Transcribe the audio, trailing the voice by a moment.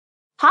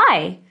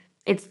Hi,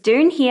 it's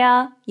Doone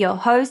here, your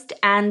host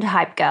and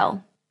hype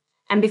girl.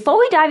 And before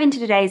we dive into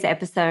today's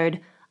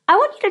episode, I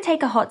want you to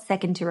take a hot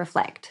second to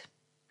reflect.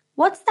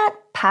 What's that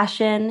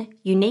passion,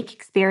 unique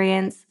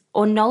experience,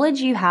 or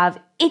knowledge you have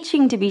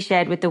itching to be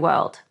shared with the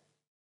world?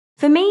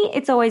 For me,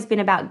 it's always been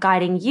about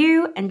guiding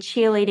you and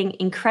cheerleading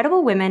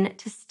incredible women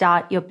to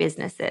start your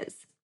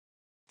businesses.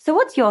 So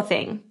what's your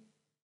thing?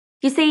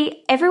 You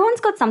see,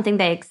 everyone's got something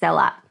they excel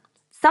at,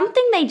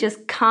 something they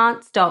just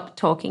can't stop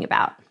talking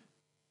about.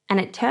 And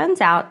it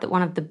turns out that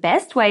one of the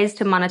best ways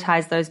to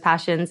monetize those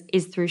passions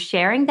is through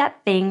sharing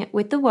that thing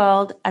with the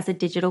world as a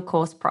digital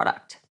course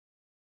product.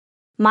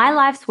 My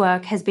life's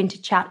work has been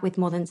to chat with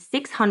more than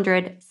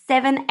 600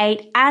 7,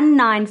 8, and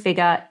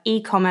 9-figure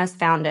e-commerce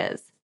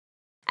founders.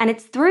 And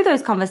it's through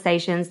those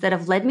conversations that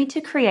have led me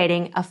to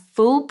creating a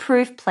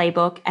foolproof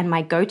playbook and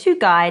my go-to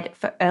guide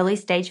for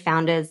early-stage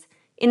founders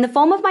in the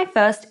form of my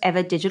first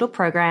ever digital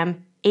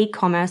program,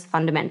 E-commerce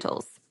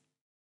Fundamentals.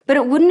 But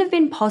it wouldn't have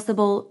been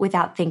possible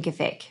without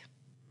Thinkific.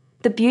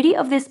 The beauty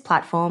of this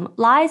platform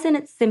lies in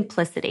its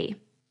simplicity.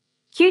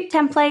 Cute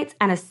templates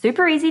and a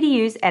super easy to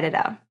use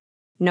editor.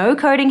 No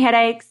coding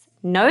headaches,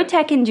 no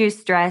tech-induced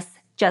stress,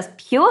 just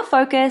pure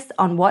focus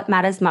on what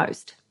matters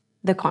most,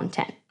 the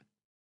content.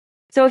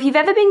 So if you've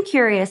ever been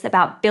curious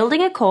about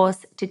building a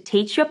course to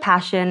teach your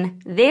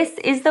passion, this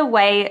is the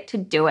way to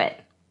do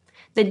it.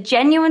 The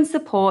genuine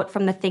support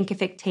from the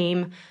Thinkific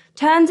team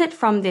turns it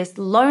from this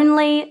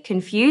lonely,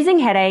 confusing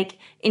headache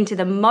into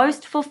the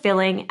most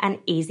fulfilling and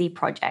easy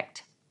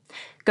project.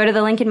 Go to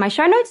the link in my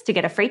show notes to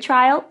get a free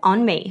trial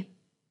on me.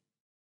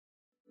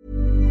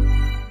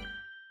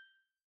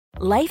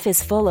 Life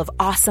is full of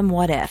awesome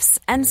what-ifs,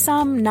 and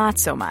some not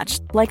so much,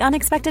 like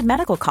unexpected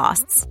medical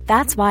costs.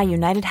 That's why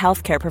United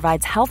Healthcare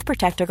provides Health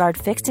Protector Guard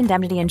fixed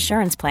indemnity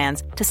insurance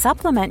plans to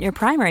supplement your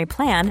primary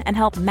plan and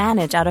help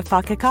manage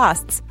out-of-pocket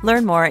costs.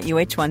 Learn more at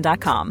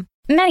uh1.com.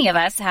 Many of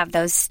us have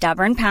those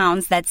stubborn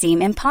pounds that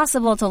seem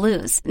impossible to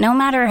lose, no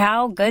matter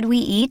how good we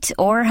eat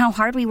or how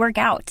hard we work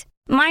out.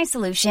 My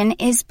solution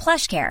is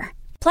PlushCare.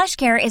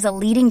 PlushCare is a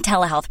leading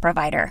telehealth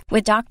provider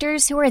with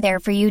doctors who are there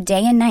for you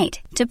day and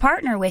night to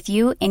partner with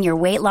you in your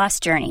weight loss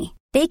journey.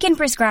 They can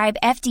prescribe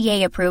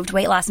FDA-approved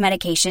weight loss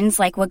medications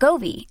like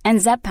Wegovy and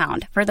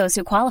Zepbound for those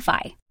who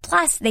qualify.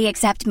 Plus, they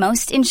accept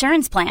most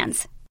insurance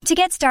plans. To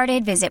get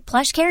started, visit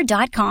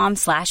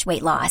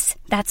plushcare.com/weightloss.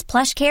 That's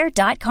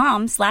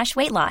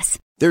plushcare.com/weightloss.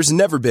 There's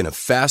never been a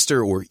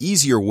faster or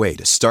easier way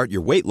to start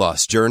your weight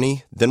loss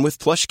journey than with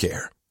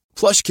PlushCare.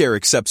 PlushCare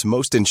accepts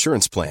most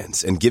insurance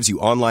plans and gives you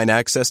online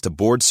access to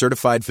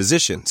board-certified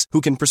physicians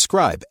who can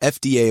prescribe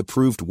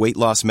FDA-approved weight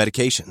loss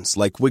medications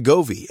like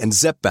Wegovy and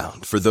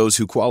Zepbound for those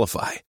who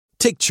qualify.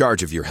 Take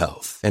charge of your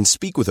health and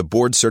speak with a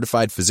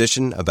board-certified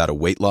physician about a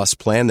weight loss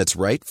plan that's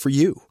right for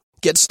you.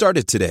 Get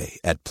started today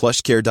at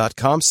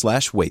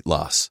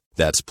plushcare.com/weightloss.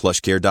 That's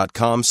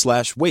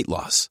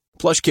plushcare.com/weightloss.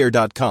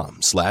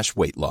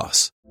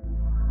 plushcare.com/weightloss.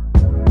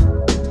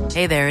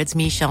 Hey there, it's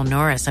Michelle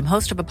Norris. I'm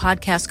host of a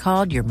podcast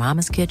called Your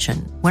Mama's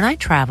Kitchen. When I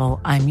travel,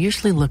 I'm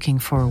usually looking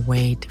for a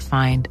way to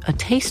find a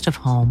taste of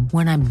home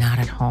when I'm not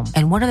at home.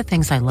 And one of the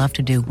things I love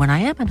to do when I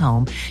am at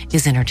home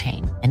is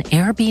entertain. And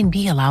Airbnb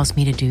allows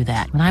me to do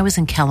that. When I was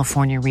in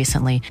California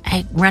recently,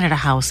 I rented a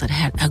house that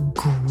had a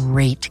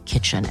great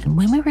kitchen. And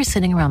when we were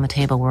sitting around the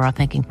table, we were all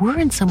thinking, we're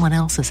in someone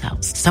else's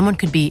house. Someone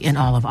could be in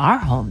all of our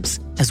homes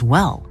as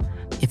well.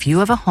 If you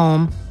have a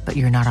home, but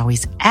you're not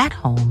always at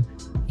home,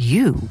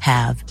 you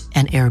have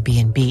an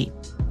Airbnb.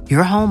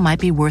 Your home might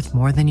be worth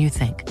more than you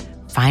think.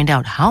 Find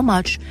out how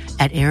much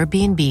at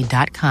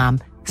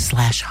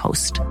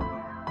airbnb.com/host.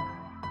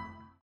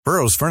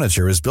 Burrow's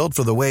furniture is built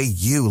for the way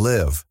you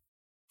live.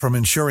 From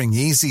ensuring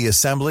easy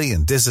assembly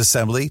and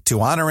disassembly to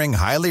honoring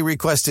highly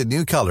requested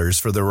new colors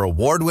for their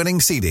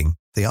award-winning seating,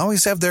 they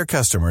always have their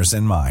customers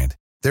in mind.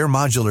 Their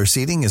modular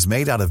seating is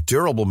made out of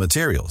durable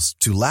materials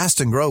to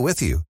last and grow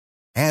with you.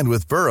 And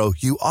with Burrow,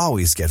 you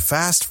always get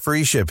fast,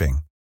 free shipping.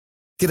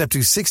 Get up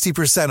to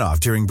 60% off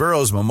during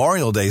Burrow's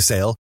Memorial Day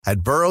sale at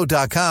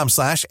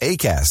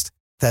burrow.com/ACAST.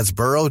 That's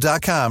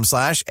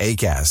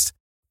burrow.com/ACAST.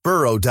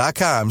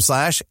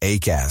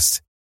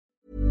 burrow.com/ACAST.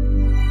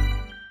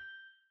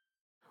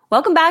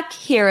 Welcome back.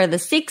 Here are the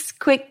 6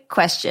 quick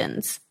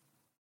questions.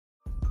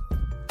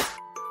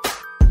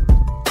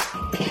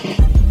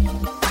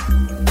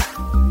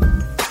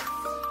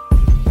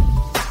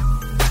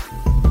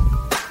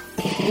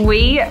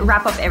 We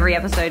wrap up every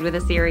episode with a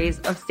series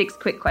of 6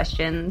 quick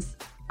questions.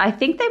 I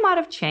think they might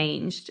have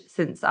changed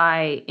since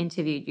I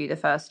interviewed you the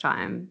first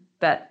time,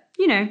 but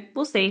you know,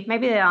 we'll see.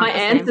 Maybe they aren't. My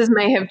answers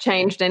may have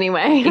changed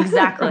anyway.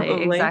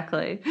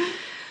 Exactly.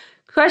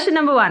 Question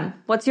number 1.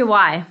 What's your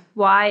why?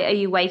 Why are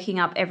you waking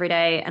up every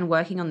day and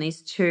working on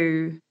these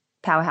 2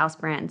 powerhouse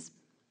brands?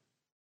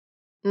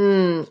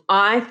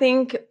 I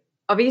think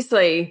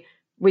obviously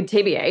with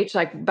TBH,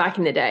 like back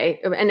in the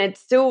day, and it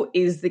still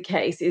is the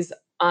case, is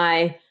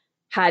I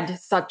had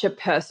such a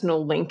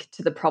personal link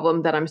to the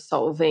problem that I'm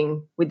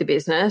solving with the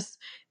business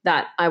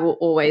that I will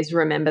always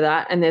remember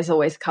that. And there's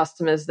always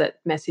customers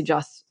that message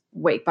us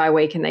week by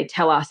week, and they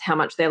tell us how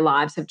much their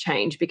lives have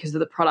changed because of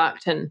the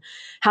product and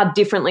how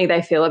differently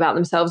they feel about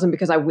themselves. And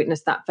because I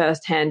witnessed that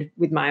firsthand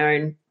with my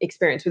own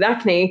experience with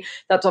acne,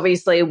 that's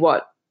obviously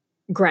what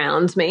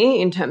grounds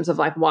me in terms of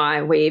like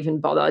why we even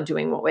bother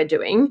doing what we're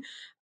doing.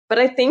 But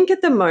I think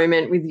at the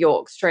moment with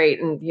York Street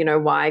and, you know,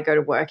 why I go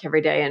to work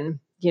every day and,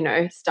 you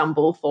know,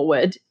 stumble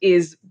forward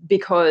is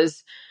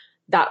because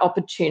that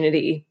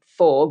opportunity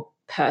for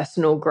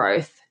personal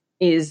growth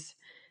is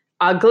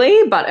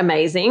ugly but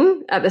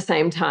amazing at the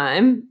same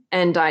time.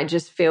 And I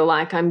just feel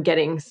like I'm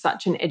getting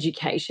such an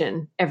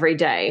education every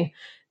day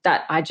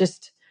that I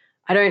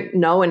don't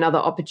know another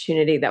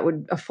opportunity that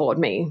would afford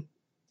me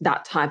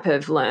that type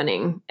of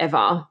learning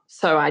ever.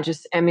 So I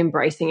just am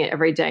embracing it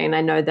every day. And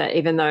I know that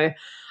even though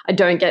I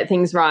don't get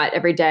things right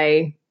every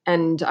day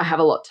and I have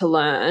a lot to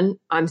learn,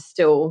 I'm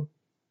still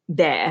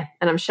there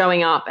and I'm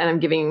showing up and I'm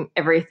giving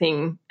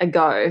everything a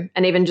go.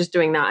 And even just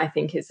doing that, I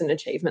think, is an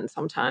achievement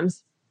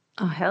sometimes.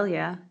 Oh, hell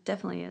yeah.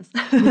 Definitely is.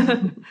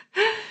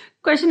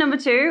 Question number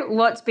 2,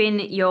 what's been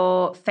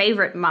your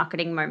favorite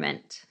marketing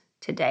moment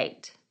to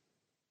date?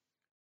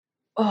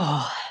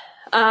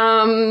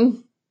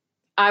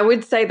 I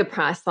would say the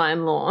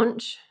Priceline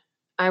launch.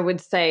 I would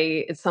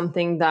say it's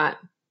something that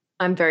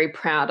I'm very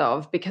proud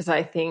of because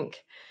I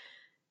think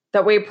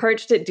that we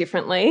approached it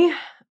differently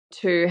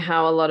to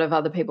how a lot of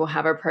other people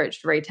have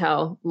approached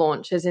retail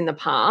launches in the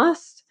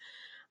past.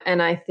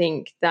 And I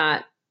think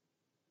that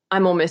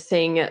I'm almost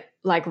seeing it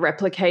like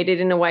replicated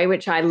in a way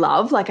which I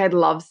love. Like I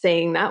love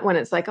seeing that when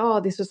it's like, oh,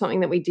 this was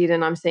something that we did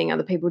and I'm seeing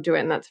other people do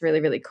it and that's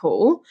really, really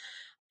cool.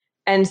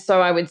 And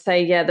so I would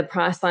say, yeah, the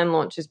Priceline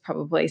launch is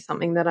probably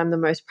something that I'm the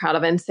most proud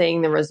of and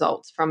seeing the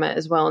results from it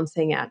as well and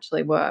seeing it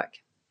actually work.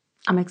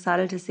 I'm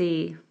excited to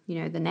see, you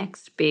know, the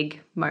next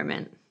big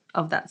moment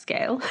of that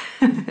scale.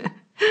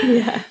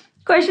 Yeah.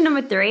 Question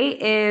number 3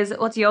 is,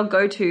 what's your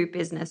go-to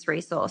business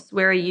resource?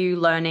 Where are you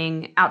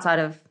learning outside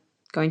of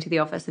going to the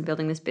office and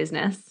building this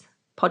business?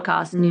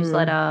 Podcast,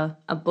 newsletter,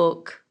 a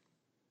book?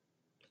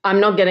 I'm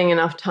not getting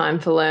enough time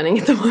for learning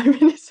at the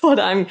moment is what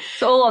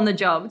It's all on the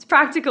job. It's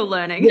practical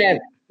learning. Yeah.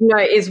 No,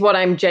 is what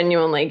I'm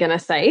genuinely going to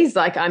say is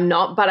like I'm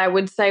not, but I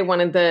would say one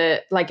of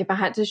the, like if I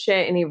had to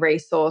share any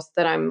resource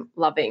that I'm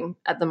loving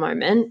at the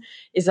moment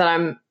is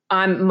that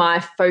my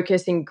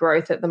focus in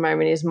growth at the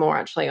moment is more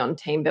actually on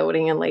team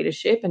building and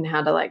leadership and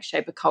how to like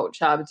shape a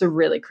culture. It's a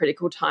really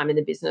critical time in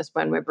the business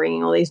when we're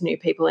bringing all these new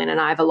people in and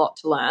I have a lot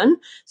to learn.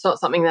 It's not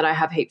something that I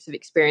have heaps of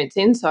experience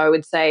in. So I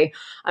would say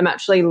I'm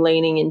actually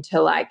leaning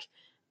into like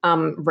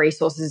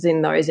resources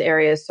in those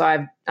areas. So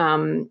I've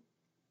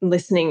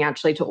listening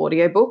actually to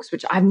audiobooks,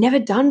 which I've never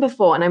done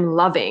before and I'm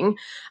loving.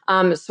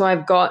 So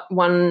I've got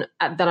one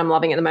that I'm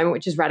loving at the moment,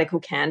 which is Radical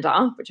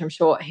Candor, which I'm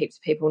sure heaps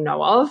of people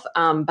know of,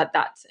 but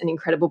that's an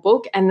incredible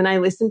book. And then I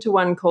listened to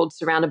one called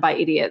Surrounded by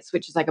Idiots,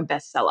 which is like a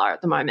bestseller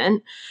at the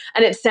moment.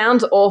 And it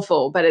sounds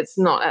awful, but it's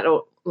not at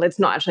all. It's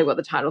not actually what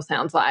the title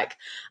sounds like.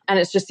 And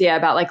it's just, yeah,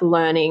 about like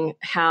learning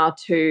how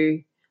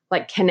to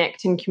like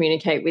connect and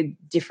communicate with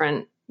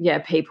different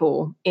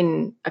people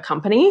in a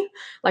company.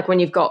 Like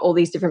when you've got all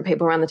these different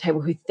people around the table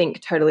who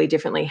think totally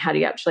differently, how do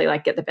you actually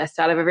like get the best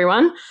out of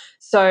everyone?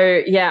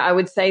 So yeah, I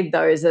would say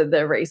those are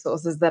the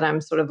resources that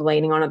I'm sort of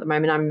leaning on at the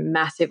moment. I'm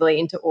massively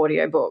into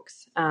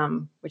audiobooks,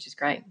 which is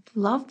great.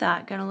 Love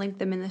that. Going to link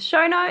them in the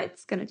show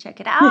notes. Going to check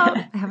it out.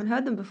 I haven't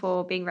heard them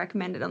before being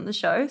recommended on the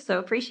show, so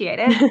appreciate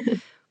it.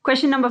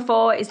 Question number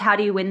 4 is, how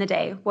do you win the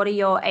day? What are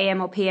your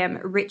AM or PM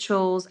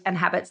rituals and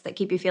habits that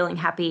keep you feeling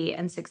happy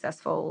and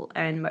successful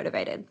and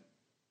motivated?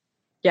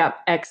 Yeah,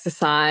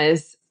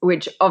 exercise,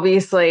 which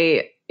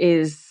obviously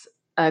is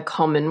a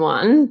common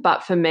one.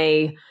 But for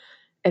me,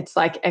 it's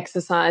like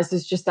exercise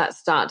is just that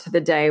start to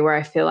the day where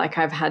I feel like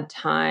I've had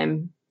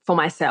time for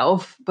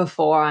myself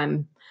before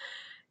I'm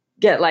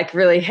get like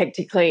really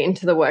hectically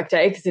into the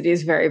workday because it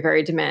is very,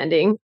 very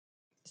demanding.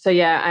 So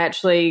yeah, I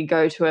actually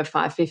go to a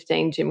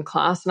 5:15 gym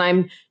class and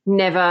I'm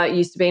never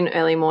used to be an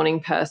early morning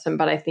person,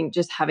 but I think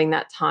just having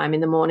that time in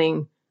the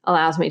morning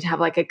allows me to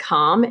have like a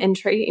calm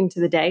entry into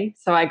the day.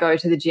 So I go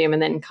to the gym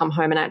and then come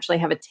home and actually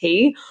have a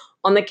tea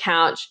on the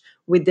couch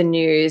with the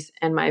news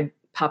and my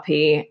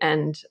puppy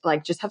and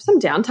like just have some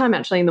downtime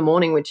actually in the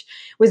morning, which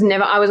was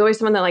never, I was always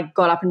someone that like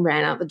got up and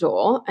ran out the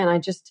door and I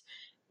just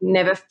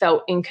never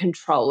felt in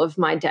control of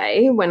my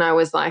day when I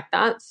was like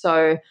that.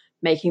 So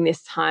making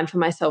this time for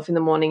myself in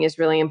the morning is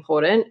really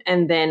important.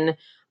 And then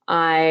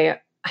I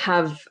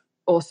have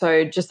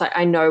also just like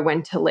I know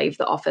when to leave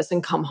the office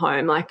and come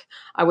home. Like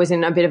I was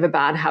in a bit of a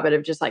bad habit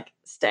of just like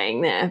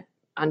staying there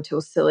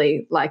until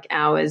silly like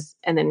hours.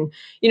 And then,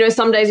 you know,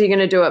 some days you're going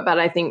to do it, but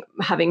I think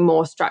having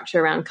more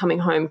structure around coming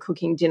home,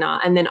 cooking dinner,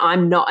 and then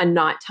I'm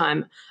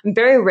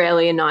very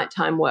rarely a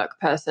nighttime work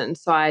person.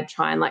 So I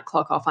try and like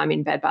clock off. I'm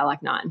in bed by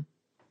like 9.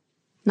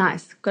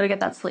 Nice. Got to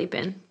get that sleep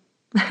in.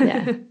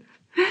 Yeah.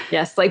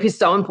 Yeah. Sleep is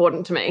so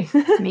important to me.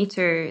 Me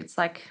too. It's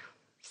like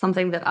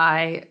something that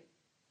I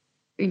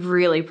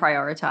really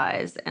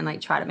prioritize and like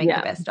try to make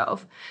the best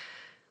of.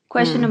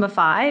 Question number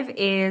 5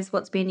 is,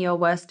 what's been your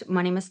worst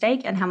money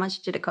mistake and how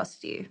much did it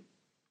cost you?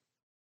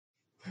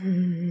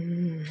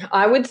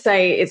 I would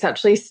say it's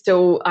actually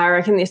still, I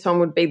reckon this one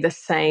would be the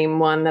same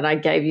one that I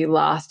gave you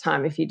last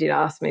time if you did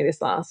ask me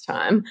this last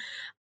time,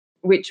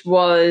 which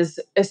was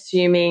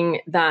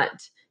assuming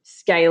that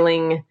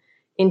scaling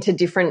into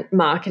different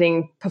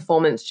marketing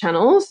performance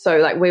channels. So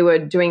like we were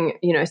doing,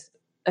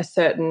 a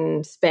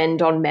certain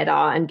spend on Meta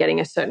and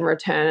getting a certain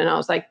return. And I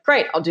was like,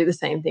 great, I'll do the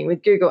same thing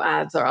with Google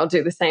Ads, or I'll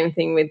do the same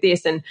thing with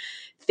this. And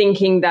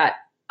thinking that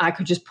I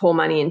could just pour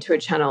money into a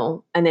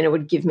channel and then it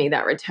would give me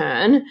that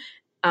return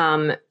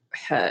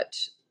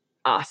hurt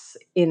us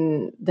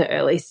in the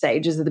early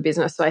stages of the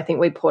business. So I think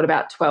we poured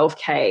about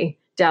 $12,000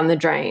 down the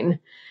drain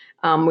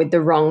with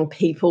the wrong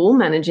people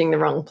managing the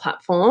wrong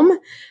platform.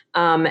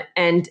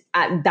 And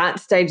at that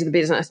stage of the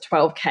business,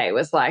 $12,000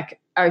 was like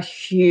a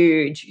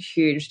huge,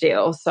 huge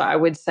deal. So I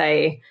would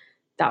say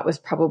that was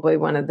probably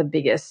one of the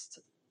biggest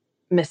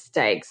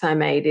mistakes I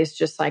made, is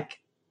just like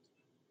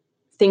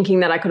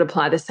thinking that I could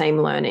apply the same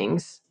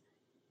learnings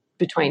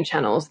between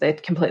channels. They're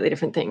completely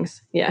different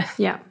things. Yeah.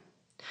 Yeah.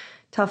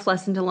 Tough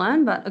lesson to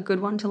learn, but a good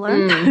one to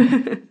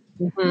learn.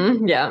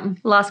 Yeah.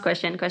 Last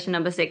question, question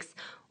number 6.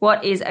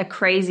 What is a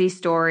crazy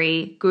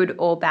story, good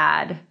or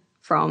bad,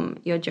 from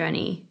your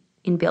journey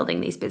in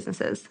building these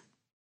businesses?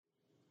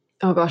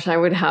 Oh gosh, I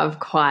would have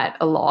quite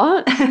a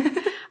lot.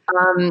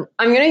 I'm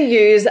going to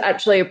use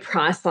actually a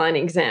Priceline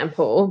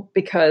example,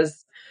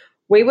 because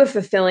we were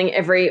fulfilling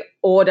every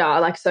order,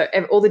 all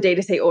the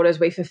D2C orders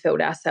we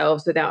fulfilled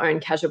ourselves with our own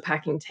casual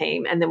packing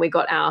team. And then we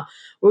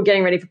were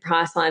getting ready for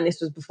Priceline.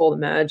 This was before the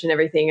merge and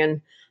everything.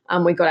 And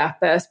we got our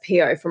first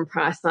PO from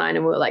Priceline and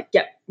we were like,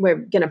 yep, we're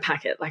going to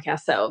pack it like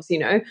ourselves,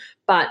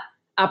 But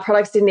our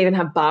products didn't even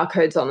have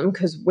barcodes on them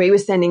because we were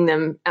sending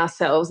them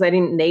ourselves. They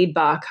didn't need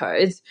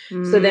barcodes.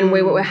 So then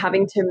we were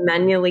having to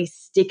manually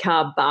stick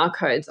our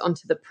barcodes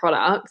onto the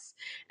products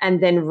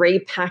and then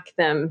repack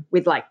them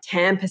with like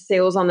tamper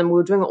seals on them. We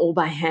were doing it all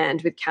by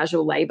hand with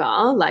casual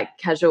labor, like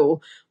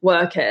casual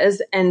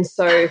workers. And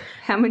so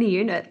how many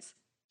units?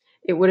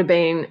 It would have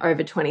been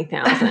over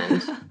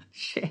 20,000.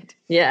 Shit.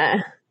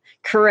 Yeah.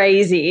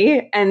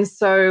 Crazy. And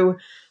so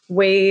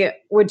we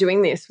were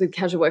doing this with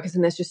casual workers,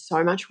 and there's just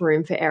so much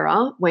room for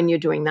error when you're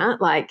doing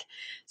that.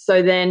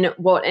 So then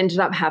what ended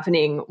up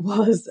happening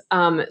was,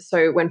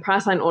 so when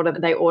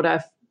Priceline they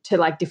order to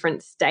like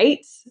different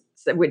states,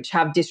 which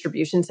have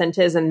distribution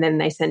centers, and then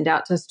they send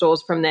out to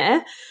stores from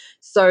there.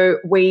 So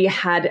we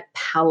had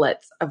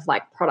pallets of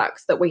like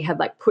products that we had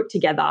like put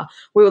together.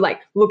 We were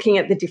like looking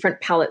at the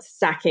different pallets,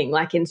 stacking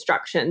like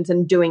instructions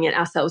and doing it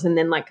ourselves, and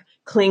then like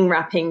cling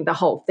wrapping the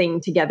whole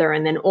thing together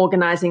and then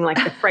organizing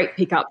like the freight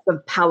pickups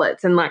of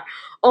pallets. And like,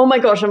 oh my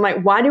gosh, I'm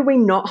like, why did we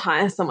not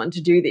hire someone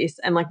to do this?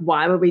 And like,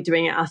 why were we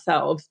doing it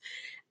ourselves?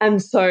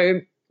 And so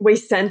we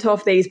sent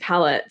off these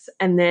pallets,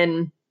 and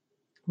then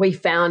we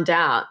found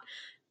out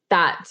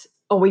that,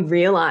 we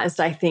realized,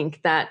 I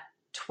think, that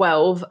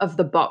 12 of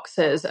the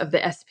boxes of the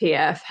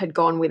SPF had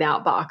gone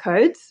without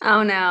barcodes.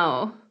 Oh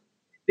no.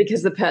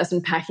 Because the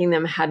person packing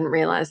them hadn't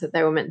realized that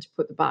they were meant to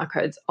put the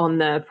barcodes on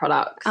the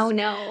products. Oh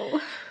no.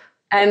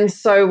 And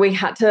so we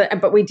had to,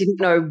 but we didn't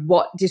know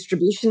what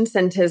distribution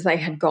centers they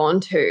had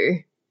gone to.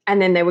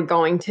 And then they were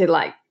going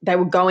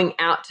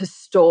out to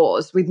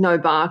stores with no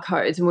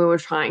barcodes, and we were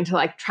trying to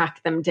like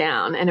track them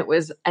down, and it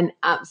was an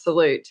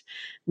absolute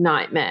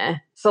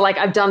nightmare. So like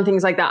I've done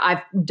things like that.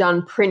 I've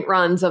done print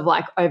runs of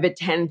like over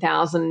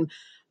 10,000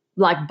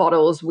 like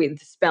bottles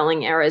with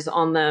spelling errors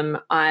on them.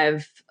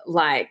 There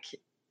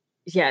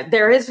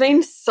has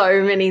been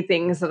so many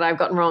things that I've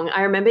gotten wrong.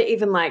 I remember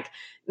even like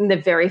in the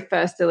very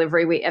first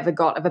delivery we ever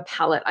got of a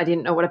pallet, I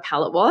didn't know what a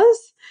pallet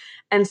was.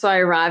 And so I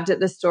arrived at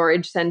the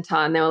storage center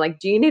and they were like,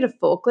 do you need a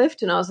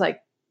forklift? And I was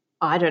like,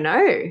 I don't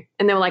know.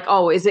 And they were like,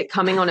 oh, is it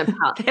coming on a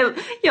pallet?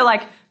 You're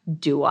like,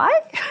 do I?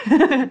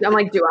 I'm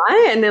like, do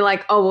I? And they're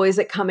like, oh, well, is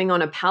it coming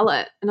on a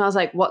pallet? And I was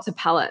like, what's a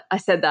pallet? I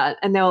said that.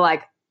 And they were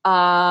like,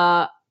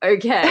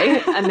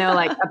 okay. And they were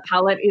like, a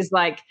pallet is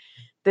like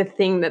the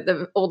thing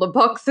that all the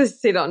boxes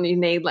sit on. You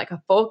need like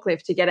a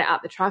forklift to get it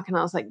out the truck. And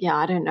I was like, yeah,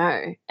 I don't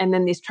know. And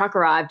then this truck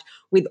arrived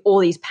with all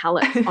these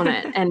pallets on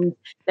it, and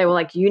they were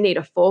like, you need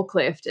a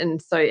forklift.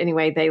 And so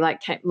anyway, they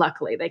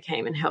luckily they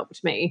came and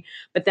helped me.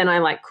 But then I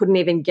like couldn't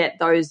even get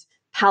those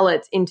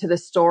pallets into the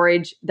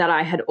storage that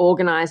I had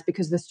organized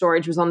because the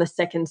storage was on the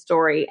second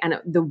story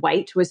and the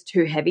weight was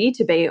too heavy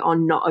to be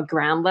on not a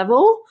ground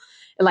level.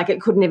 Like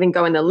it couldn't even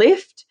go in the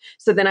lift.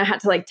 So then I had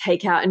to like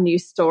take out a new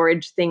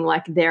storage thing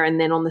like there and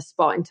then on the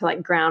spot into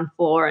like ground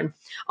floor. And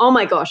oh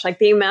my gosh, like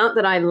the amount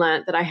that I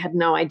learned that I had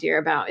no idea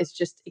about is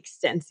just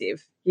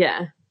extensive.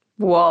 Yeah.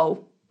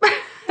 Whoa.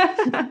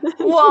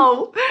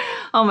 Whoa.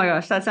 Oh my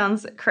gosh, that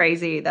sounds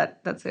crazy.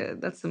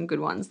 That's some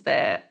good ones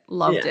there.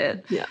 Loved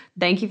it. Yeah.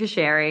 Thank you for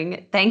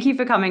sharing. Thank you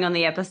for coming on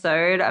the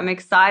episode. I'm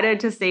excited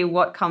to see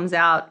what comes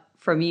out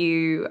from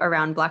you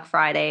around Black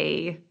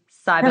Friday,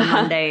 Cyber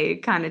Monday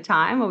kind of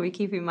time. I'll be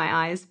keeping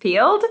my eyes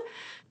peeled.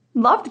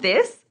 Loved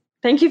this.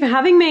 Thank you for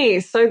having me.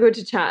 So good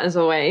to chat as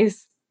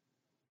always.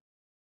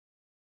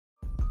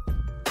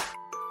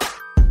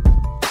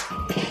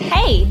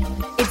 Hey,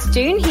 it's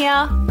June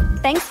here.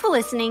 Thanks for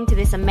listening to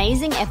this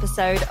amazing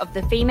episode of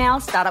the Female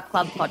Startup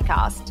Club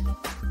podcast.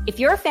 If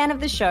you're a fan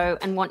of the show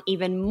and want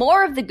even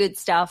more of the good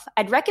stuff,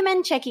 I'd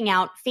recommend checking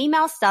out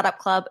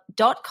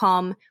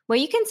femalestartupclub.com, where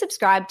you can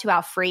subscribe to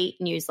our free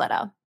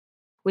newsletter.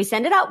 We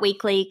send it out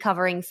weekly,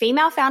 covering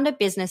female founder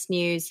business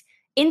news,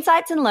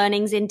 insights and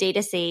learnings in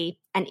D2C,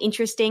 and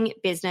interesting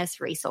business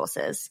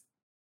resources.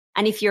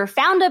 And if you're a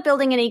founder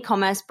building an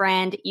e-commerce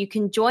brand, you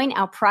can join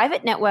our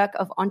private network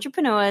of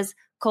entrepreneurs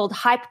called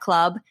Hype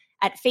Club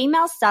at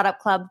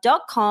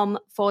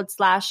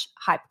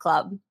femalestartupclub.com/Hype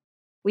Club.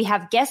 We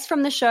have guests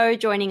from the show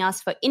joining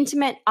us for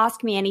intimate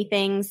Ask Me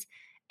Anythings,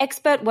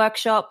 expert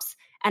workshops,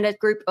 and a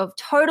group of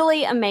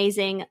totally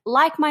amazing,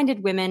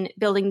 like-minded women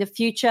building the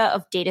future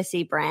of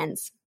D2C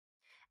brands.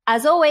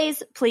 As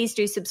always, please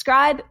do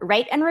subscribe,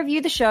 rate and review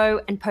the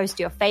show, and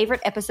post your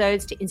favorite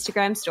episodes to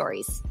Instagram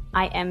stories.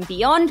 I am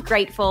beyond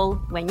grateful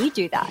when you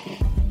do that.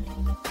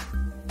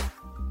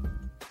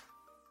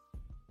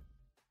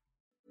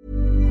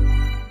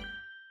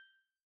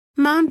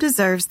 Mom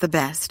deserves the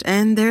best,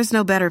 and there's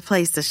no better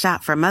place to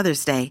shop for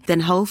Mother's Day than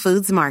Whole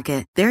Foods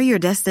Market. They're your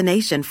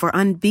destination for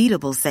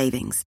unbeatable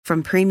savings,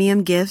 from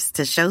premium gifts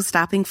to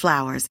show-stopping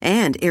flowers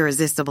and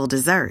irresistible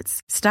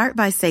desserts. Start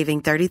by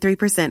saving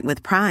 33%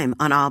 with Prime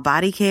on all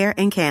body care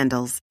and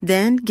candles.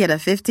 Then get a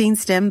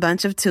 15-stem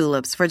bunch of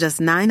tulips for just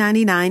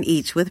 $9.99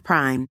 each with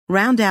Prime.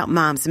 Round out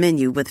Mom's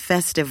menu with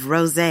festive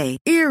rosé,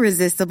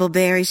 irresistible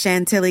berry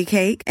chantilly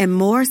cake, and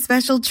more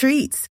special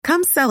treats.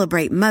 Come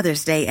celebrate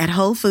Mother's Day at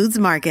Whole Foods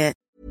Market.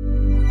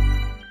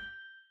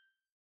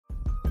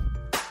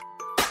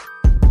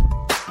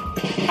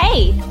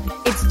 Hey,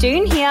 it's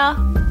June here.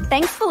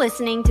 Thanks for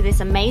listening to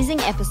this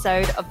amazing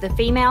episode of the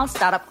Female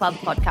Startup Club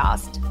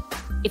podcast.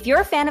 If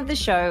you're a fan of the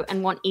show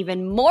and want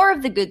even more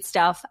of the good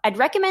stuff, I'd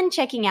recommend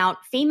checking out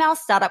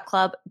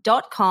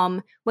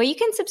femalestartupclub.com, where you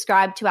can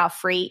subscribe to our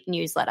free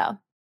newsletter.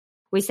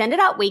 We send it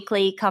out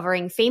weekly,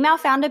 covering female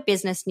founder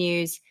business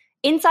news,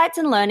 insights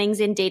and learnings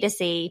in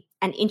D2C,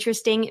 and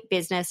interesting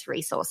business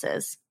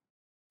resources.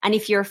 And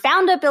if you're a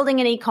founder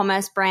building an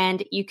e-commerce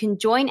brand, you can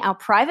join our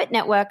private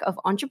network of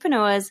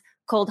entrepreneurs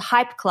called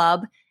Hype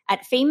Club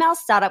at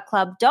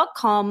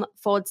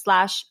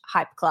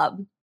femalestartupclub.com/Hype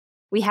Club.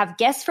 We have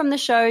guests from the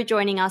show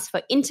joining us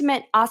for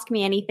intimate Ask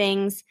Me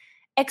Anythings,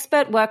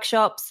 expert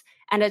workshops,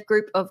 and a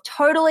group of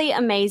totally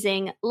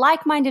amazing,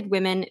 like-minded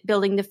women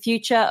building the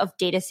future of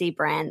D2C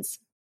brands.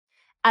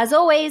 As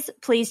always,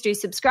 please do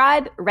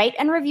subscribe, rate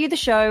and review the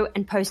show,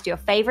 and post your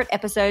favorite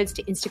episodes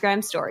to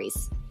Instagram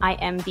stories. I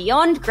am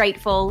beyond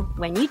grateful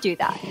when you do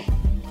that.